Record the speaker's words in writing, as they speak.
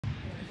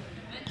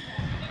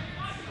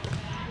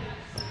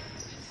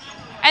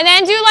And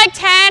then do like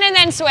 10 and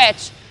then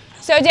switch.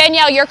 So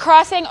Danielle, you're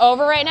crossing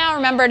over right now.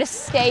 Remember to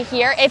stay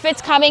here. If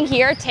it's coming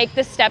here, take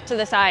the step to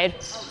the side.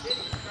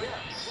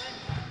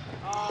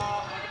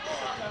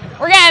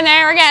 We're getting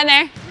there, we're getting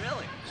there.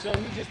 Really? So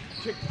you just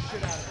kicked the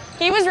shit out of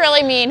it? He was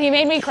really mean. He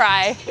made me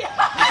cry.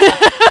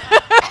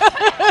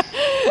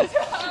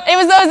 It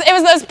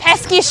was those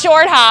pesky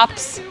short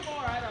hops.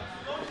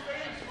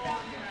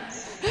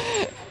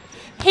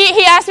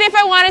 He asked me if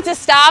I wanted to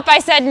stop. I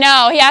said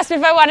no. He asked me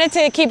if I wanted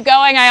to keep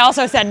going. I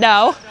also said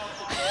no.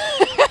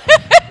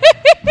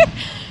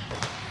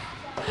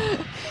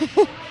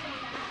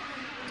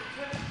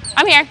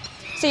 I'm here.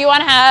 So you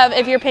want to have,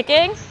 if you're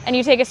picking and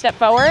you take a step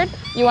forward,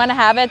 you want to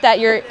have it that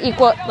you're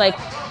equal, like,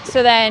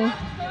 so then,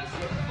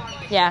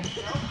 yeah.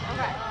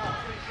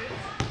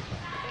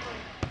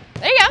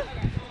 There you go.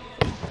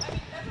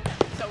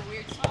 It's a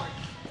weird sport.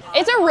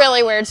 It's a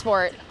really weird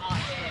sport.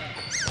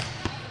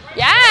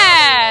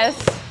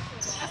 Yes.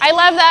 I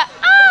love that.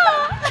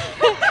 Ah.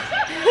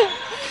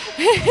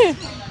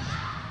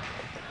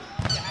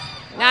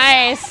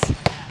 Nice.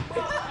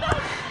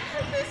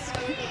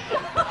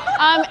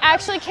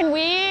 Actually,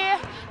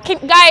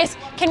 guys,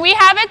 can we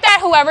have it that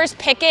whoever's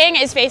picking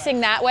is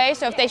facing that way?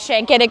 So if they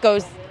shank it, it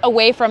goes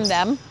away from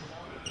them.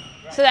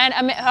 So then,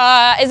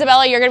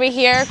 Isabella, you're gonna be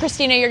here.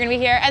 Christina, you're gonna be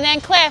here. And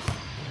then Cliff,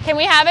 can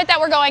we have it that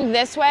we're going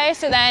this way?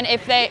 So then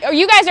if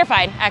you guys are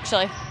fine,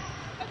 actually.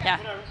 Yeah.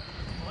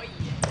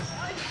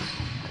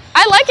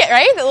 I like it,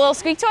 right? The little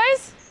squeak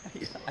toys?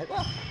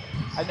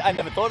 I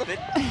never thought of it.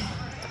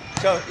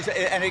 So,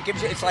 and it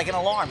gives you, it's like an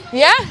alarm.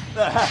 Yeah.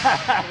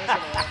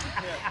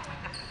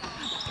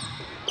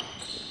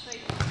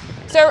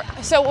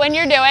 So when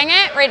you're doing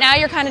it, right now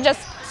you're kind of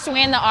just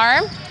swinging the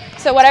arm.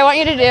 So what I want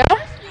you to do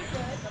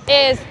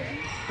is,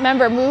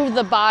 remember, move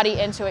the body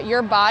into it.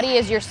 Your body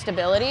is your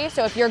stability.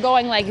 So if you're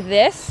going like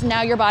this,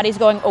 now your body's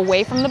going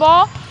away from the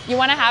ball. You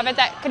want to have it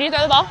that, can you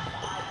throw the ball?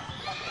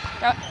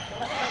 Throw it.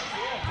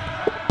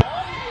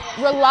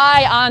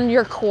 Rely on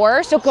your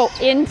core, so go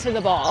into the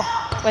ball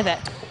with it.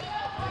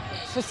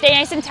 So stay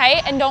nice and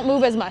tight and don't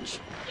move as much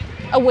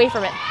away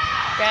from it.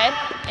 Good,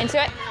 into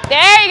it.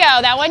 There you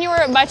go, that one you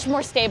were much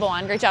more stable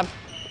on, great job.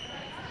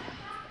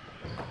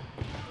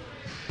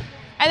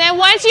 And then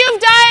once you've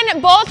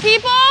done both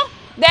people,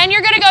 then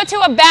you're gonna go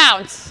to a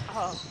bounce,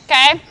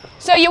 okay?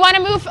 So you wanna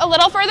move a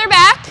little further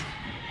back.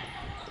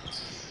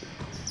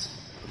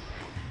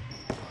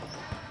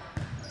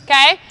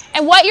 Okay,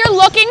 and what you're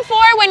looking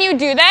for when you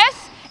do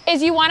this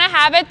is you wanna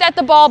have it that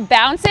the ball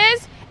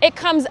bounces, it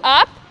comes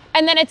up,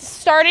 and then it's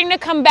starting to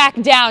come back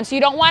down. So you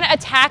don't wanna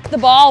attack the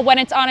ball when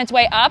it's on its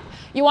way up.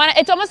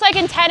 It's almost like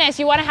in tennis,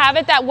 you wanna have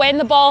it that when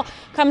the ball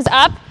comes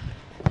up,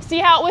 see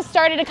how it was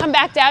starting to come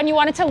back down? You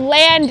want it to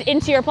land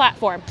into your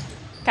platform,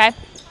 okay?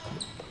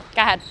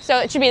 Go ahead, so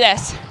it should be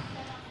this.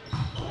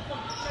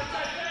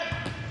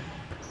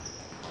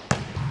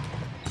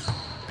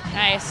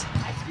 Nice.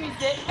 I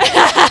squeezed it.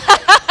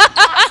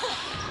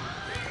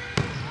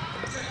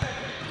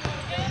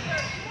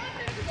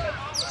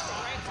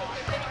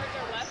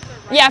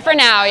 Yeah, for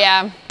now,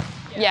 yeah.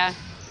 Yeah.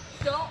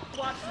 Don't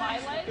watch my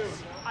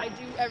legs. I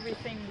do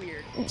everything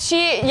weird.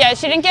 She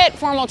didn't get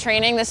formal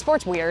training. This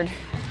sport's weird.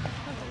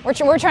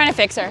 We're trying to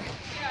fix her.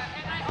 Yeah,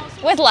 and I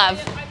also with love.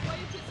 I play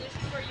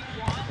positions where you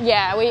want.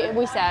 Yeah,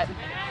 we set.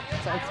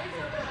 So I see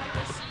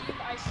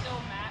if I still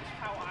match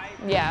how I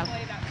yeah.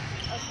 play that.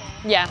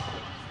 Okay. Yeah.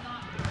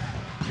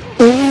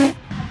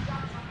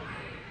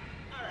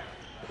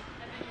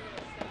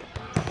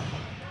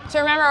 So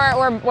remember,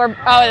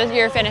 oh,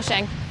 you're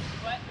finishing.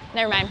 What?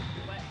 Never mind.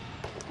 What?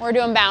 We're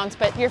doing bounce,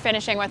 but you're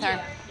finishing with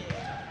her.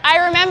 I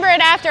remember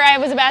it after I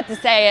was about to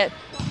say it.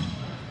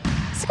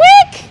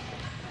 Squeak!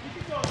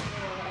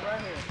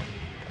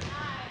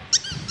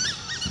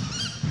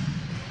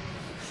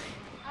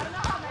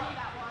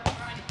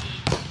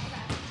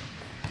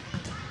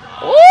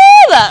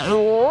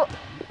 Ooh,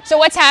 so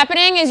what's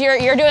happening is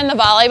you're doing the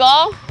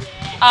volleyball,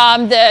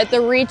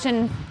 the reach,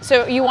 and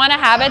so you want to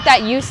have it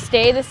that you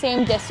stay the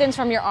same distance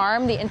from your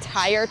arm the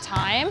entire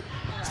time.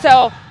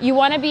 So you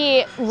want to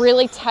be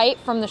really tight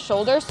from the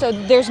shoulders so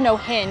there's no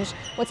hinge.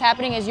 What's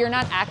happening is you're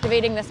not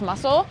activating this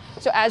muscle.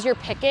 So as you're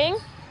picking,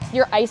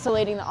 you're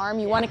isolating the arm.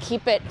 You want to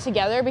keep it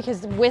together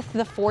because with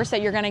the force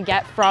that you're going to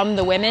get from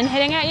the women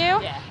hitting at you,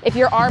 if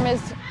your arm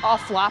is all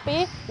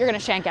floppy, you're going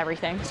to shank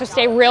everything. So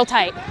stay real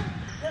tight.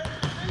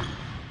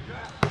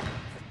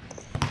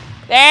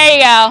 There you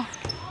go.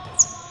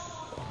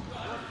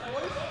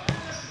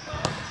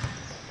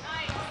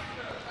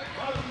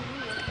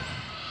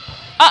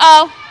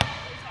 Uh-oh.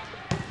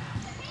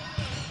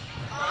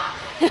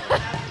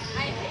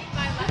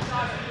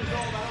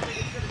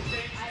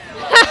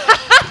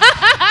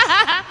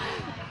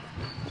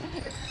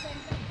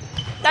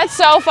 That's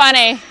so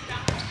funny.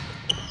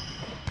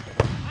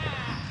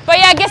 But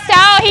yeah,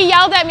 Gustavo, he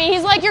yelled at me.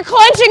 He's like, "You're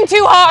clenching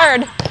too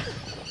hard."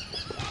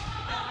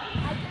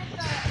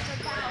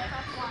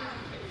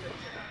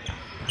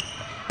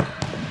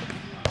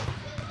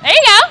 There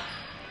you go.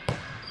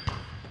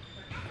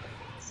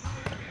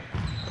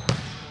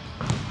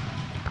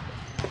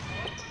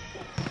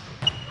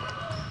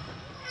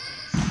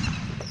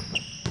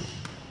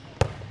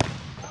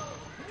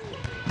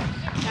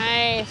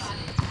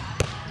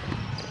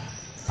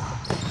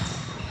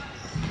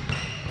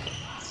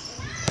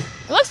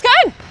 looks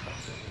good.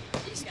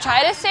 Just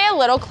try to stay a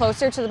little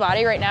closer to the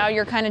body. Right now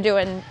you're kind of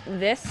doing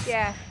this.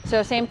 Yeah.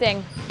 So same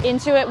thing,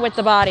 into it with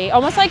the body.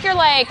 Almost like you're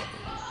like,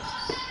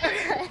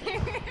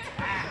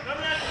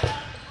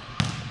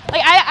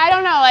 like I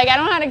don't know, like I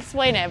don't know how to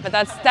explain it, but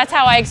that's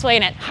how I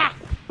explain it. Ha!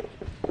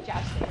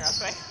 Jousting real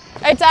quick.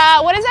 It's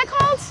what is that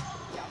called?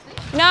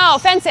 No,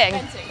 fencing.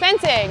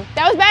 Fencing.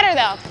 That was better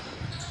though.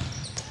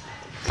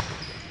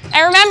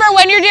 And remember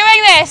when you're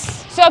doing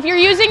this, so if you're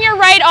using your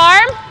right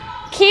arm,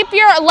 keep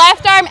your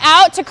left arm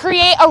out to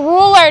create a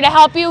ruler to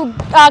help you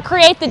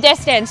create the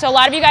distance. So a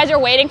lot of you guys are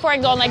waiting for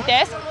it going like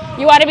this.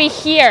 You want to be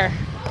here.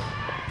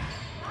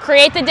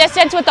 Create the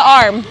distance with the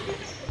arm.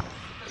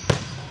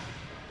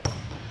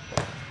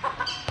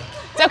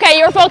 It's okay,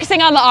 you were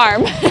focusing on the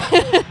arm.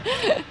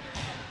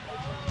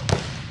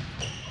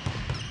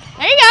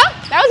 There you go.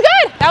 That was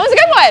good. That was a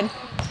good one.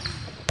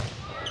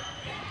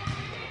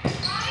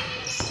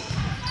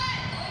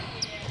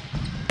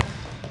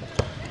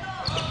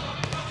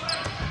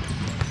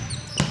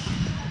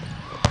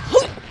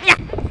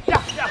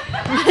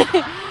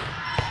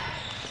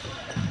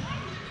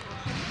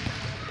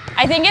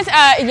 I think it's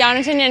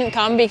Jonathan didn't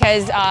come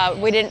because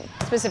we didn't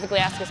specifically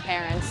ask his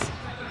parents.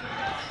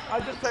 I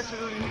just texted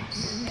him.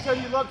 He said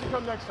he'd love to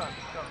come next time.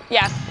 So.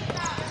 Yeah.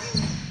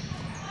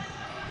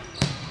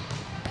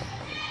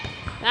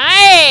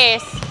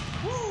 Nice.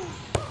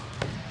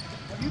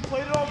 Have you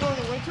played it all during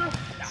the winter?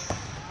 No.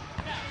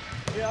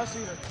 Yeah, I've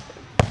seen it.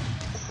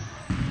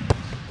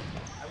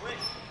 I wish.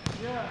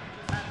 Yeah.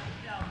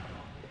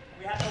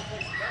 We had no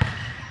place to go.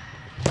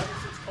 Ever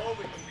since COVID,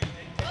 we didn't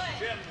take the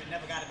gym, we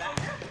never got it back.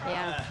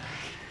 Yeah.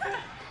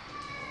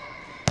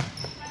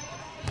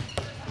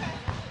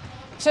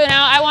 So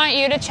now I want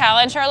you to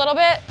challenge her a little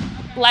bit.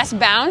 Less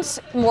bounce,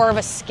 more of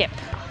a skip.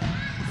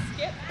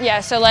 Skip? Yeah,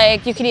 so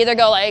like you could either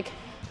go like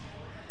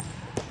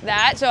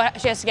that, so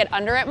she has to get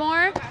under it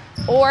more,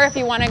 or if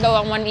you want to go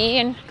on one knee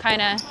and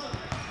kind of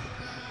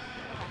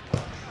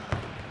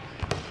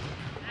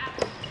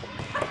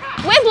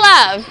with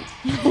love.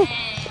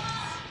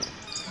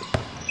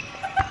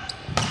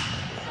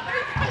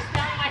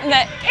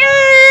 That,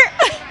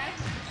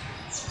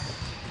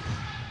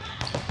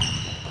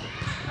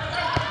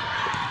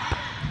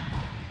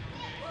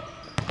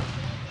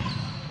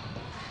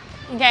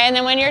 okay, and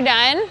then when you're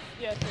done,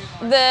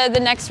 the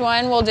next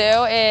one we'll do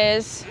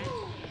is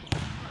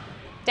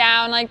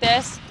down like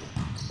this.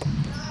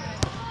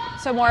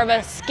 So more of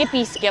a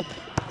skippy skip.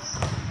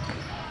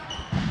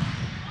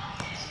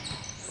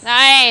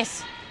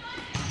 Nice.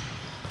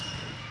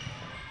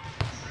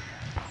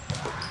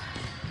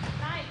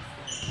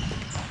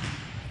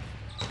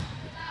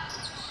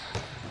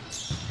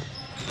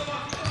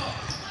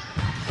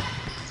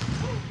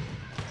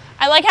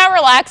 I like how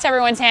relaxed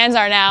everyone's hands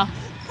are now.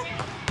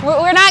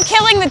 We're not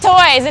killing the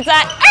toys. It's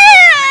not. Ah!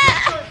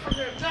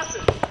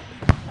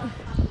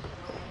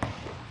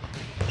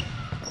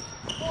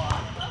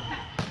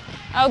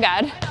 Oh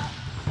God.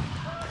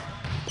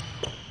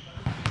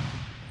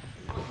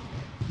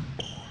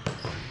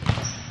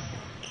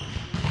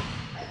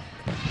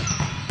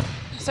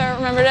 So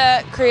remember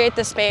to create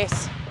the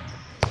space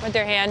with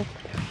your hand.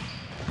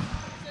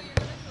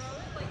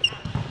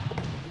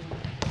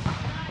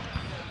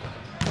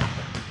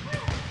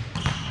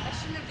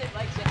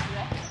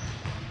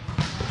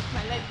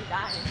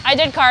 I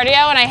did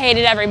cardio and I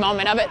hated every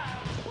moment of it.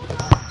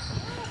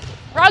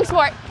 Wrong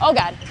sport. Oh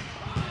God.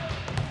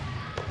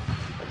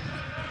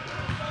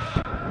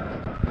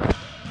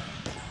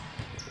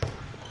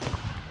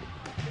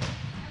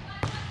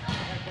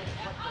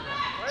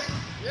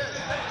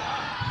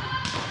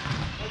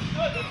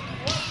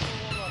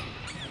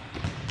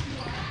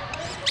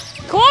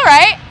 Cool,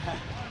 right?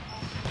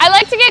 I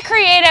like to get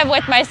creative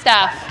with my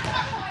stuff.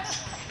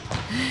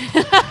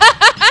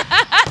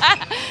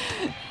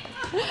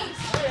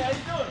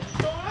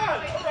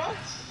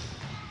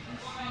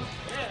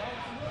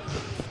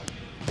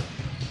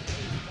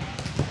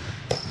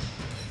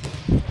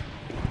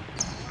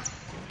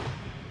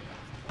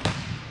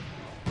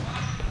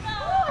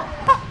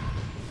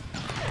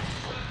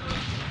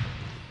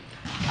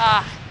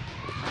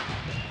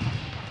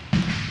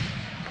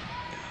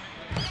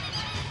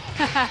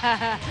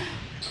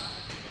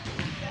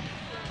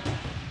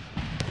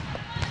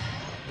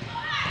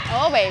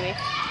 Oh, baby.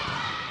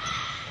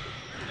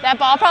 That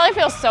ball probably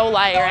feels so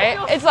light, right?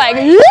 It's like,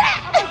 and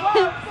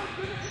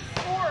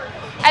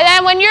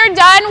then when you're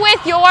done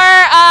with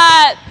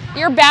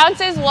your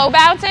bounces, low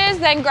bounces,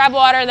 then grab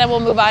water, and then we'll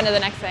move on to the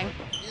next thing.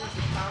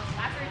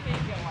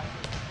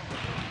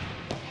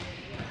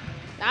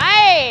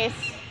 Nice.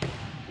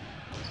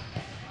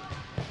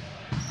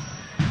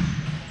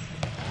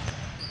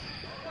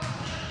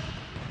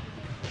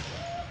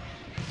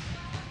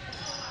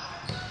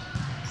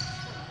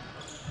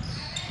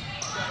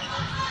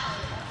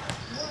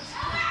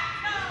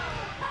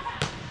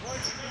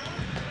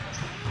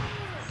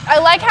 I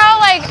like how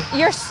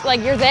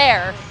you're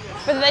there,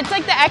 but it's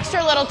like the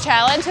extra little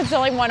challenge. It's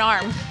only one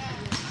arm.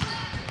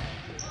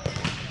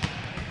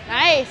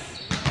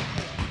 Nice.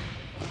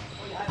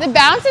 The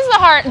bounce is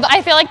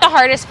I feel like the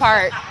hardest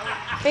part.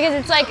 Because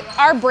it's like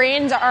our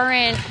brains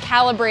aren't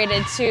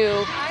calibrated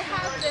to. I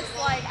have this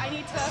like I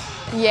need to,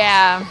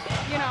 Yeah.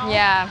 you know.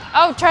 Yeah.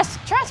 Oh,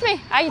 trust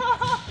me.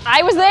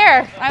 I was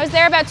there. I was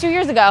there about 2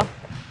 years ago.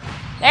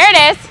 There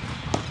it is.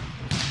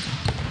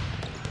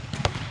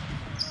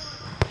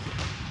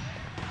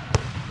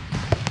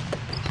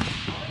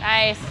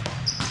 Nice.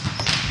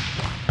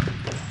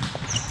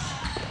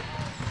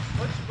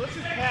 Let's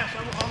just pass.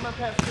 I'm gonna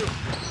pass too.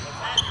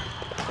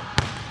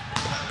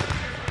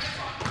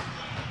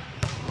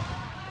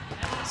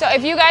 So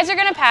if you guys are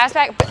gonna pass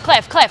back,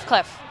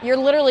 Cliff, you're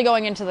literally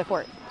going into the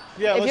court.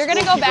 Yeah. If you're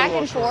gonna go keep it a back little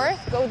and short.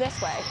 forth, go this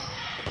way.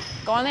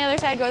 Go on the other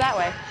side, go that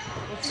way.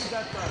 Let's use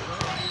that side,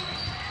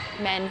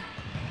 right? Men.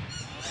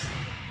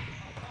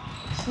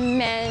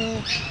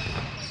 Men.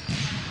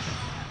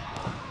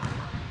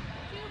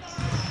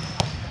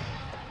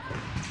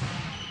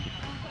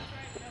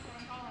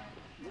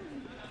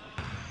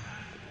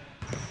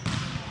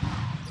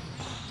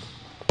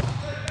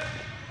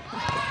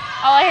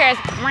 All I hear is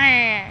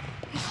meh.